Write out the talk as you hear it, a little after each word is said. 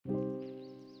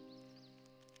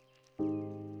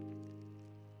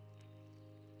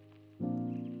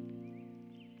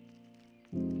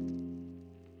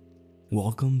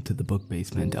Welcome to the Book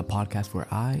Basement, a podcast where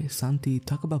I, Santi,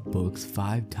 talk about books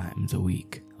 5 times a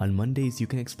week. On Mondays, you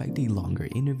can expect a longer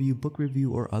interview, book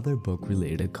review, or other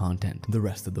book-related content. The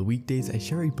rest of the weekdays, I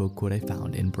share a book quote I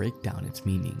found and break down its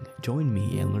meaning. Join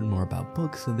me and learn more about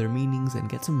books and their meanings and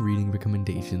get some reading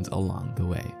recommendations along the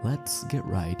way. Let's get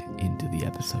right into the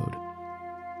episode.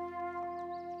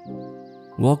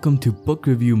 Welcome to Book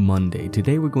Review Monday.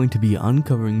 Today we're going to be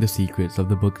uncovering the secrets of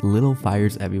the book Little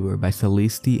Fires Everywhere by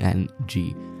Celeste Ng.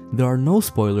 There are no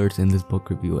spoilers in this book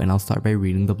review, and I'll start by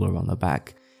reading the blurb on the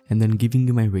back and then giving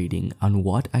you my rating on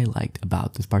what I liked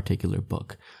about this particular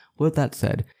book. With that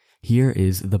said, here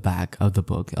is the back of the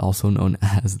book, also known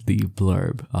as the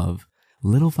blurb of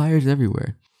Little Fires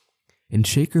Everywhere. In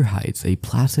Shaker Heights, a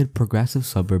placid, progressive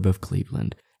suburb of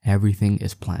Cleveland, everything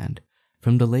is planned.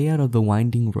 From the layout of the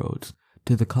winding roads,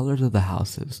 to the colors of the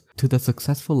houses, to the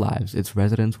successful lives its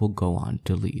residents will go on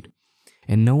to lead.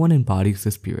 And no one embodies the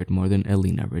spirit more than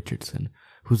Elena Richardson,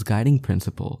 whose guiding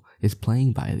principle is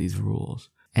playing by these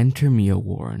rules. Enter Mia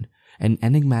Warren, an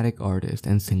enigmatic artist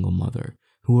and single mother,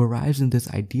 who arrives in this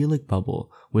idyllic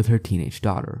bubble with her teenage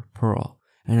daughter, Pearl,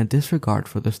 and a disregard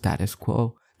for the status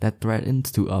quo that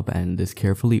threatens to upend this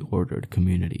carefully ordered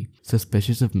community.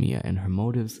 Suspicious of Mia and her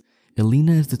motives,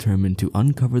 Elena is determined to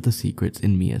uncover the secrets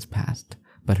in Mia's past,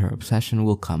 but her obsession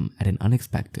will come at an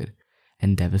unexpected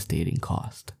and devastating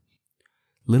cost.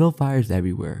 Little Fires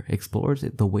Everywhere explores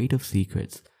the weight of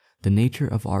secrets, the nature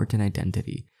of art and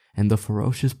identity, and the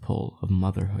ferocious pull of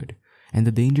motherhood, and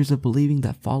the dangers of believing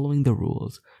that following the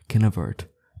rules can avert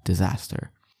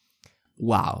disaster.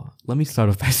 Wow, let me start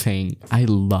off by saying I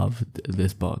loved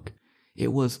this book.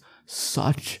 It was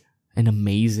such an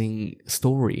amazing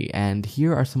story, and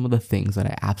here are some of the things that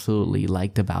I absolutely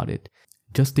liked about it.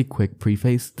 Just a quick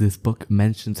preface, this book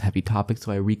mentions heavy topics,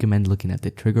 so I recommend looking at the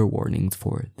trigger warnings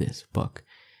for this book.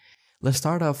 Let's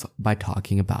start off by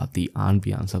talking about the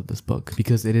ambiance of this book,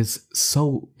 because it's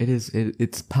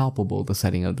palpable, the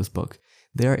setting of this book.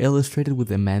 They are illustrated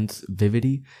with immense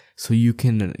vividity, so you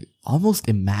can almost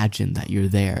imagine that you're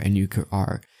there and you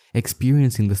are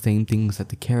experiencing the same things that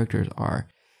the characters are.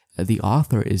 The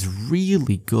author is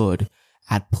really good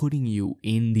at putting you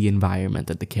in the environment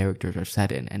that the characters are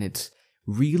set in, and it's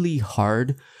really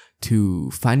hard to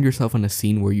find yourself in a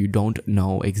scene where you don't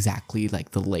know exactly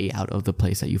like the layout of the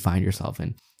place that you find yourself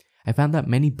in. I found that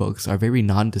many books are very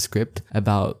nondescript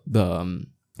about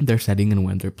their setting and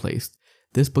when they're placed.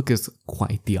 This book is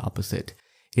quite the opposite.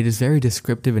 It is very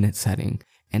descriptive in its setting,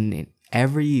 and in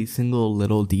every single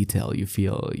little detail you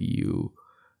feel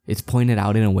it's pointed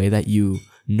out in a way that you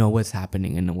know what's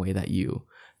happening, in a way that you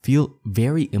feel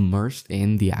very immersed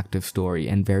in the active story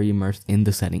and very immersed in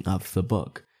the setting of the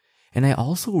book. And I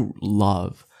also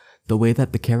love the way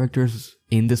that the characters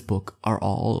in this book are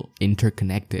all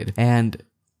interconnected. And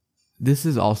this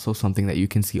is also something that you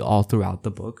can see all throughout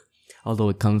the book, although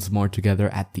it comes more together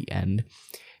at the end.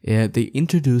 They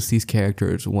introduce these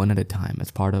characters one at a time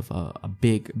as part of a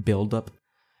big build-up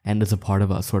and as a part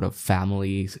of a sort of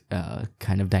family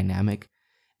kind of dynamic.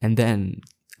 And then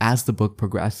as the book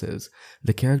progresses,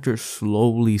 the characters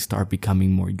slowly start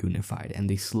becoming more unified, and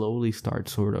they slowly start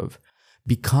sort of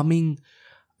becoming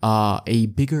a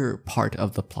bigger part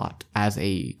of the plot as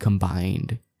a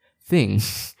combined thing.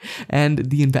 And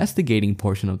the investigating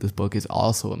portion of this book is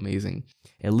also amazing.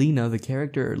 Elena, the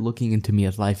character looking into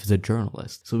Mia's life, is a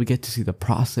journalist, so we get to see the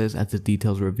process as the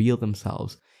details reveal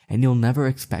themselves, and you'll never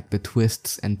expect the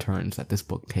twists and turns that this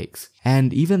book takes.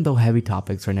 And even though heavy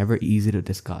topics are never easy to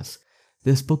discuss,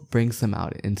 this book brings them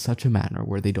out in such a manner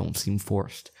where they don't seem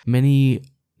forced. Many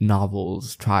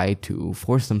novels try to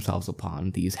force themselves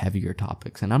upon these heavier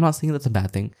topics, and I'm not saying that's a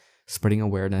bad thing. Spreading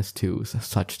awareness to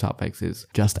such topics is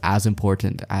just as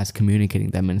important as communicating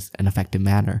them in an effective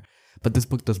manner. But this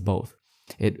book does both.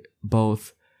 It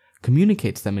both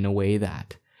communicates them in a way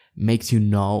that makes you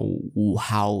know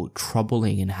how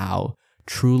troubling and how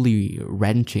truly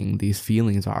wrenching these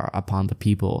feelings are upon the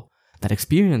people that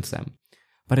experience them.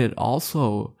 But it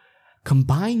also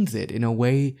combines it in a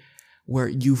way where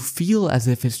you feel as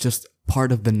if it's just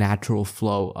part of the natural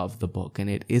flow of the book, and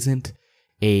it isn't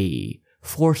a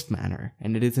forced manner,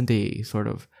 and it isn't a sort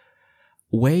of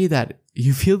way that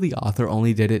you feel the author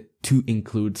only did it to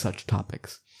include such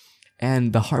topics.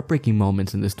 And the heartbreaking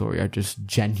moments in this story are just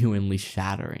genuinely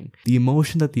shattering. The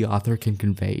emotion that the author can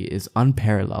convey is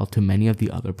unparalleled to many of the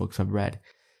other books I've read.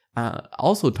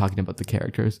 Also talking about the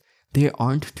characters, they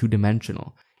aren't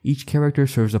two-dimensional. Each character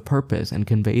serves a purpose and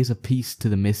conveys a piece to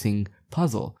the missing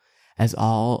puzzle. As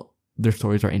all their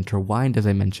stories are intertwined, as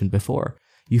I mentioned before,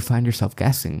 you find yourself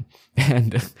guessing.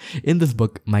 And in this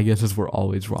book, my guesses were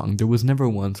always wrong. There was never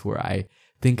once where I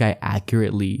think I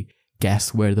accurately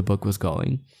guess where the book was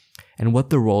going and what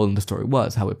the role in the story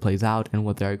was, how it plays out, and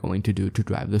what they're going to do to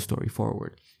drive the story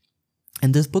forward.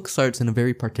 And this book starts in a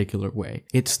very particular way.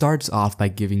 It starts off by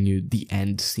giving you the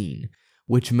end scene,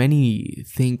 which many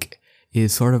think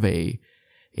is sort of a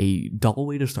dull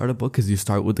way to start a book, because you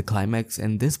start with the climax,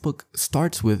 and this book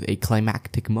starts with a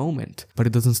climactic moment, but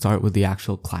it doesn't start with the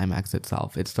actual climax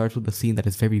itself. It starts with a scene that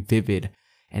is very vivid,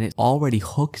 and it already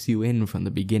hooks you in from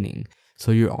the beginning.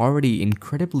 So you're already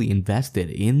incredibly invested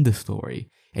in the story,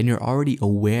 and you're already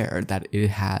aware that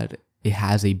it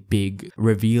has a big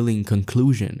revealing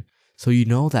conclusion. So you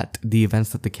know that the events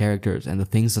that the characters and the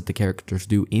things that the characters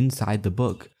do inside the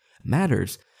book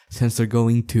matters, since they're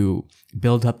going to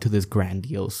build up to this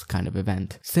grandiose kind of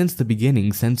event. Since the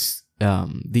beginning,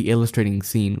 the illustrating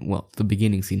scene, well, the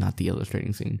beginning scene, not the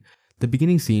illustrating scene. The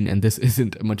beginning scene, and this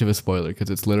isn't much of a spoiler because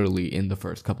it's literally in the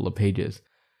first couple of pages,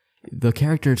 the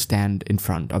characters stand in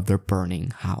front of their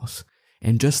burning house.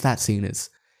 And just that scene is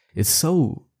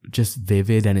so just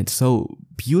vivid, and it's so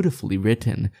beautifully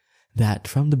written that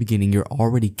from the beginning you're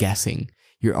already guessing.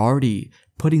 You're already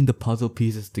putting the puzzle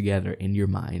pieces together in your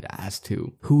mind as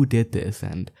to who did this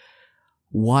and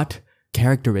what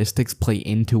characteristics play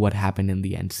into what happened in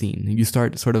the end scene. You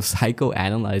start sort of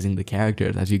psychoanalyzing the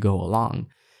characters as you go along,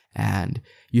 and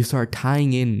you start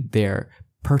tying in their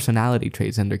personality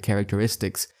traits and their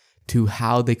characteristics to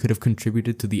how they could have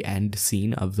contributed to the end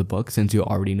scene of the book, since you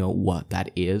already know what that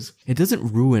is. It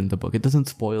doesn't ruin the book, it doesn't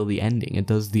spoil the ending, it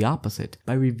does the opposite.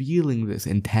 By revealing this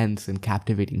intense and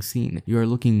captivating scene, you are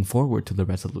looking forward to the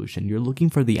resolution, you're looking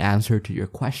for the answer to your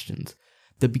questions.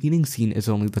 The beginning scene is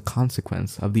only the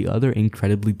consequence of the other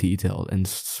incredibly detailed and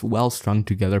well strung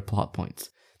together plot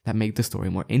points that make the story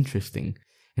more interesting,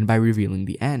 and by revealing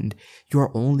the end, you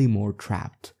are only more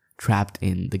trapped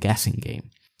in the guessing game.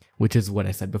 Which is what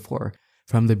I said before.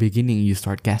 From the beginning, you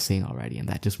start guessing already, and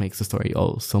that just makes the story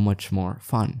so much more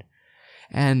fun.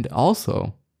 And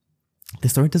also, the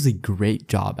story does a great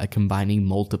job at combining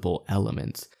multiple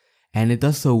elements, and it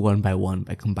does so one by one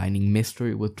by combining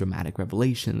mystery with dramatic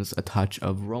revelations, a touch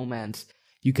of romance.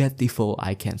 You get the full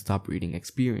I can't stop reading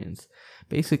experience.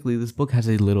 Basically, this book has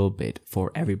a little bit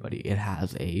for everybody. It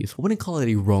has I wouldn't call it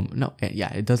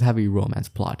it does have a romance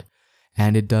plot.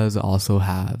 And it does also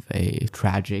have a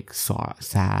tragic,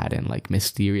 sad, and like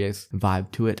mysterious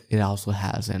vibe to it. It also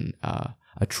has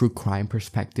a true crime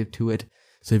perspective to it.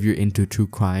 So if you're into true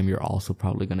crime, you're also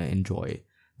probably going to enjoy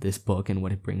this book and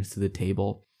what it brings to the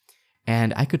table.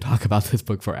 And I could talk about this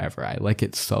book forever. I like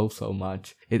it so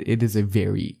much. It is a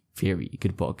very, very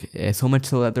good book. So much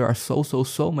so that there are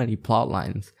so many plot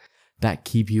lines that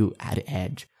keep you at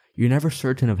edge. You're never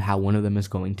certain of how one of them is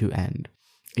going to end.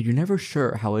 You're never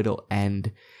sure how it'll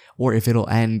end, or if it'll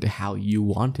end how you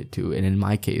want it to. And in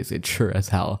my case, it sure as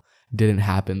hell didn't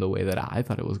happen the way that I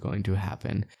thought it was going to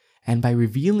happen. And by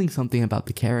revealing something about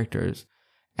the characters,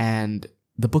 and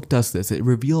the book does this, it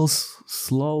reveals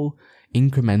slow,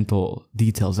 incremental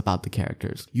details about the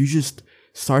characters. You just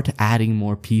start adding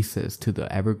more pieces to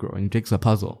the ever-growing jigsaw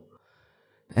puzzle.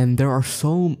 And there's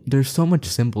so much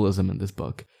symbolism in this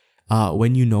book.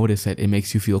 When you notice it, it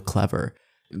makes you feel clever.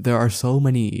 There are so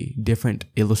many different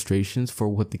illustrations for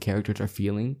what the characters are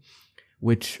feeling,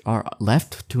 which are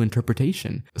left to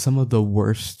interpretation. Some of the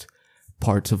worst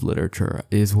parts of literature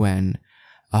is when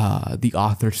the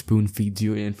author spoon feeds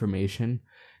you information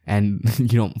and you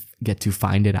don't get to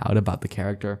find it out about the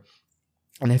character.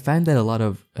 And I find that a lot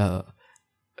of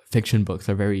fiction books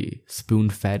are very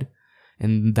spoon-fed,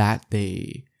 in that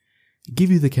they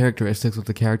give you the characteristics of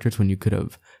the characters when you could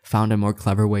have found a more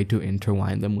clever way to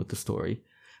intertwine them with the story.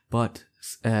 But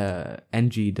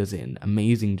NG does an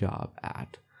amazing job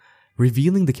at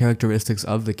revealing the characteristics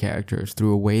of the characters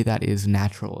through a way that is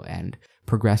natural and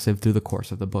progressive through the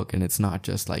course of the book. And it's not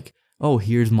just like, oh,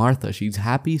 here's Martha, she's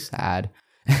happy, sad,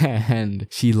 and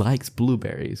she likes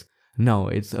blueberries. No,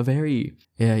 it's a very,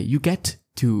 you get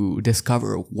to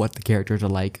discover what the characters are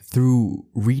like through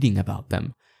reading about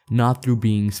them, not through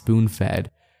being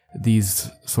spoon-fed these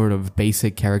sort of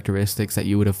basic characteristics that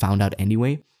you would have found out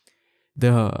anyway.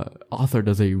 The author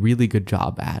does a really good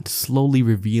job at slowly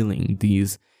revealing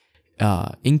these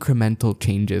incremental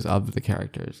changes of the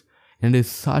characters. And it is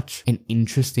such an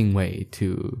interesting way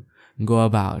to go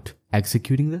about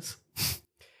executing this.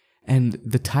 And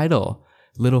the title,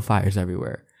 Little Fires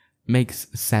Everywhere, makes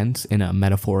sense in a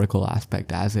metaphorical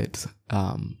aspect, as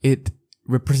it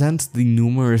represents the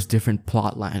numerous different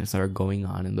plot lines that are going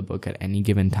on in the book at any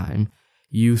given time.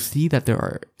 You see that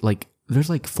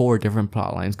there's 4 different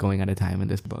plot lines going at a time in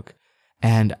this book,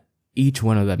 and each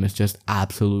one of them is just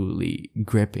absolutely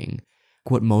gripping.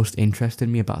 What most interested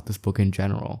me about this book in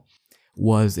general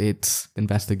was its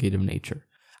investigative nature.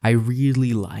 I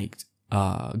really liked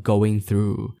going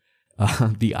through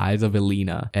the eyes of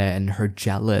Elena and her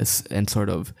jealous and sort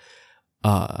of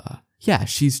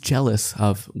she's jealous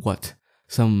of what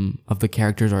some of the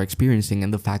characters are experiencing,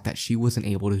 and the fact that she wasn't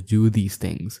able to do these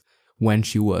things when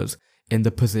she was in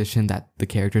the position that the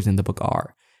characters in the book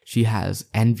are. She has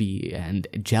envy and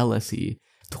jealousy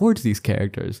towards these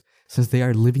characters since they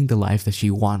are living the life that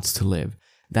she wants to live,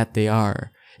 that they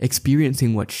are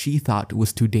experiencing what she thought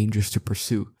was too dangerous to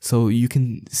pursue. So you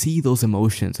can see those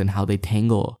emotions and how they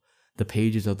tangle the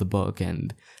pages of the book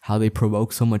and how they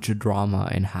provoke so much drama,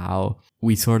 and how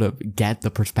we sort of get the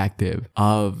perspective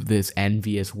of this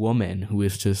envious woman who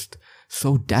is just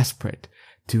so desperate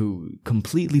to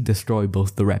completely destroy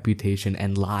both the reputation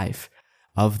and life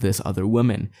of this other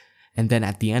woman. And then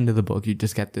at the end of the book, you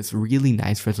just get this really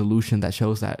nice resolution that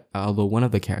shows that although one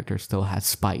of the characters still has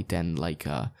spite and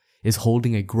is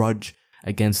holding a grudge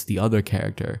against the other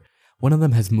character, one of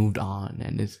them has moved on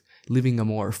and is living a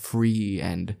more free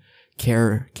and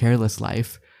careless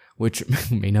life, which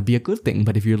may not be a good thing.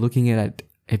 But if you're looking at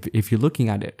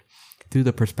it through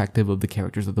the perspective of the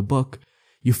characters of the book,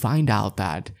 you find out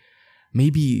that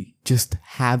maybe just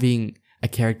having a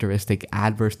characteristic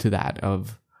adverse to that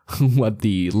of what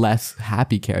the less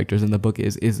happy characters in the book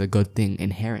is a good thing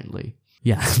inherently.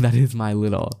 Yeah, that is my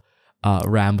little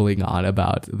rambling on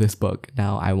about this book.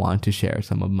 Now I want to share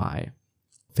some of my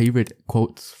favorite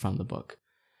quotes from the book,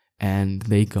 and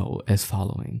they go as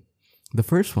following. The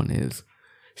first one is,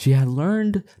 she had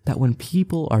learned that when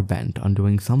people are bent on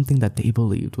doing something that they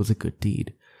believed was a good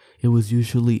deed, it was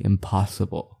usually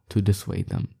impossible to dissuade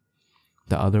them.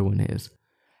 The other one is,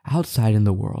 outside in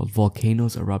the world,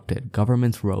 volcanoes erupted,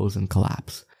 governments rose and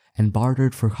collapsed, and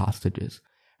bartered for hostages.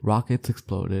 Rockets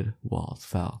exploded, walls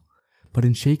fell. But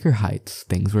in Shaker Heights,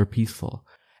 things were peaceful,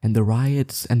 and the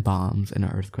riots and bombs and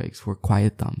earthquakes were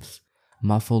quiet thumps,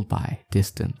 muffled by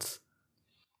distance.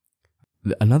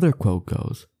 Another quote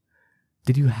goes,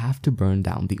 did you have to burn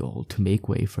down the old to make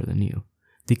way for the new?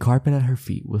 The carpet at her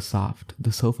feet was soft,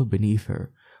 the sofa beneath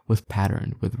her was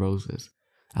patterned with roses.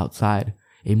 Outside,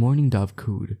 a mourning dove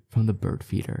cooed from the bird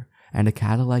feeder, and a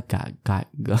Cadillac glided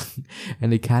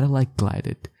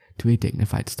to a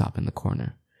dignified stop in the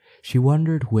corner. She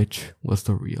wondered which was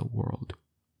the real world.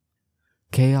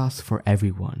 Chaos for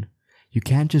everyone. You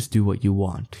can't just do what you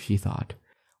want, she thought.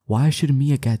 Why should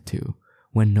Mia get to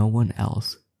when no one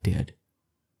else did?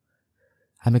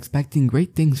 I'm expecting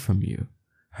great things from you.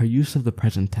 Her use of the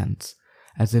present tense,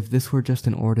 as if this were just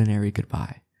an ordinary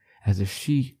goodbye, as if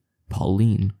she,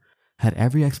 Pauline, had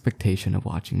every expectation of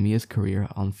watching Mia's career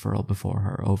unfurl before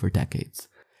her over decades,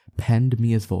 penned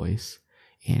Mia's voice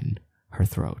in her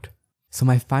throat. So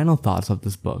my final thoughts of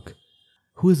this book.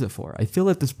 Who is it for? I feel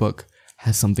that this book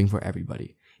has something for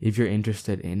everybody. If you're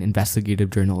interested in investigative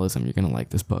journalism, you're going to like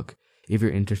this book. If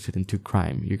you're interested in true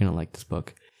crime, you're going to like this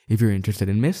book. If you're interested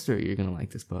in mystery, you're going to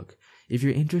like this book. If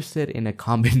you're interested in a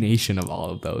combination of all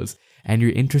of those, and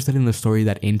you're interested in the story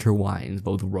that intertwines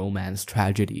both romance,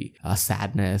 tragedy,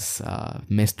 sadness,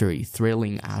 mystery,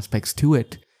 thrilling aspects to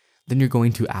it, then you're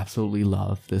going to absolutely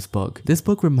love this book. This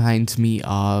book reminds me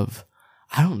of,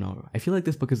 I don't know, I feel like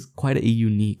this book is quite a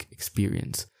unique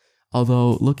experience.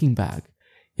 Although, looking back,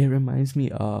 it reminds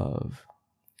me of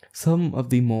some of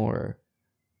the more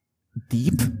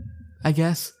deep, I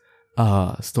guess,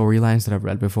 storylines that I've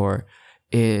read before.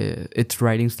 Its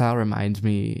writing style reminds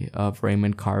me of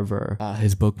Raymond Carver,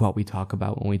 his book What We Talk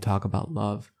About When We Talk About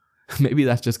Love. Maybe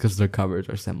that's just because their covers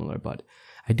are similar, but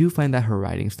I do find that her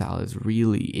writing style is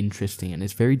really interesting and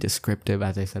it's very descriptive,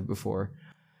 as I said before.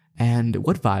 And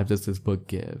what vibe does this book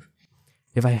give?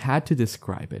 If I had to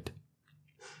describe it,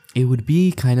 it would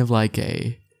be kind of like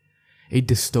a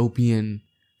dystopian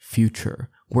future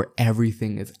where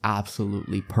everything is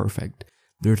absolutely perfect.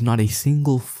 There's not a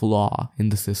single flaw in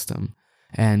the system,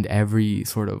 and every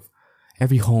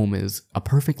home is a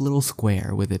perfect little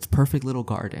square with its perfect little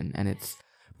garden and its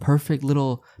perfect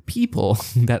little people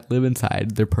that live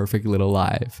inside their perfect little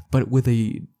life, but with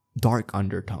a dark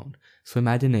undertone. So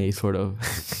imagine a sort of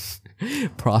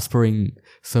prospering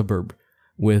suburb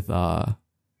with a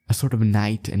sort of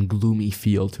night and gloomy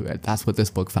feel to it. That's what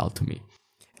this book felt to me.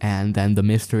 And then the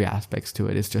mystery aspects to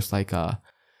it is just like a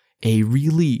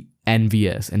really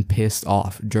envious and pissed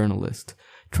off journalist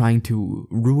trying to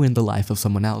ruin the life of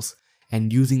someone else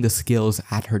and using the skills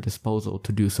at her disposal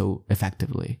to do so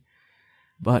effectively.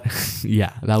 But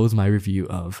yeah, that was my review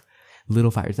of Little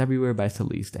Fires Everywhere by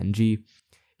Celeste Ng.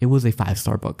 It was a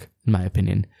 5-star book, in my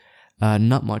opinion.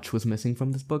 Not much was missing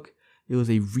from this book. It was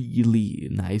a really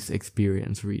nice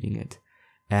experience reading it.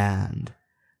 And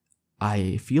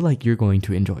I feel like you're going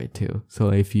to enjoy it too. So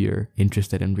if you're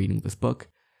interested in reading this book,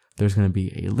 there's going to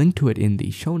be a link to it in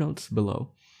the show notes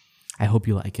below. I hope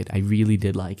you like it. I really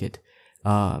did like it.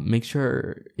 Make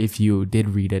sure if you did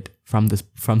read it from this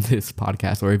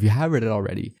podcast, or if you have read it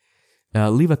already,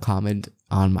 leave a comment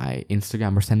on my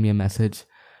Instagram or send me a message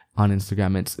on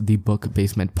Instagram. It's the Book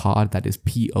Basement Pod. That is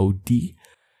POD.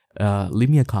 Leave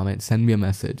me a comment, send me a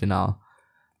message, and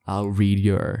I'll read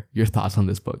your thoughts on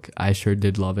this book. I sure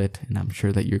did love it, and I'm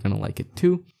sure that you're gonna like it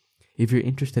too. If you're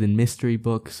interested in mystery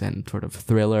books and sort of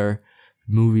thriller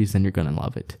movies, then you're gonna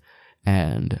love it.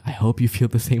 And I hope you feel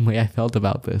the same way I felt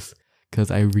about this,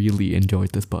 because I really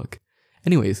enjoyed this book.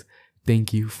 Anyways,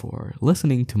 thank you for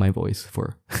listening to my voice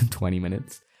for 20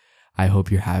 minutes. I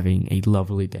hope you're having a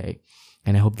lovely day,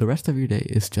 and I hope the rest of your day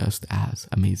is just as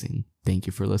amazing. Thank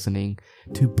you for listening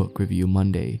to Book Review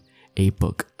Monday, a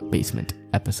Book Basement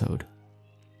episode.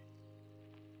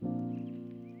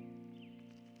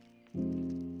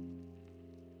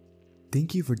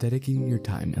 Thank you for dedicating your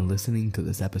time and listening to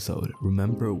this episode.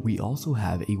 Remember, we also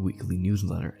have a weekly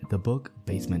newsletter, the Book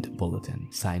Basement Bulletin.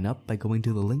 Sign up by going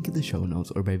to the link in the show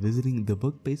notes or by visiting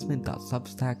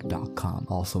thebookbasement.substack.com.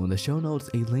 Also in the show notes,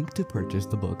 a link to purchase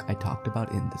the book I talked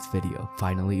about in this video.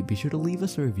 Finally, be sure to leave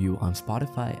us a review on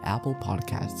Spotify, Apple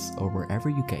Podcasts, or wherever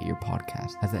you get your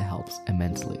podcasts, as it helps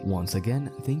immensely. Once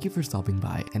again, thank you for stopping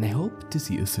by, and I hope to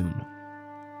see you soon.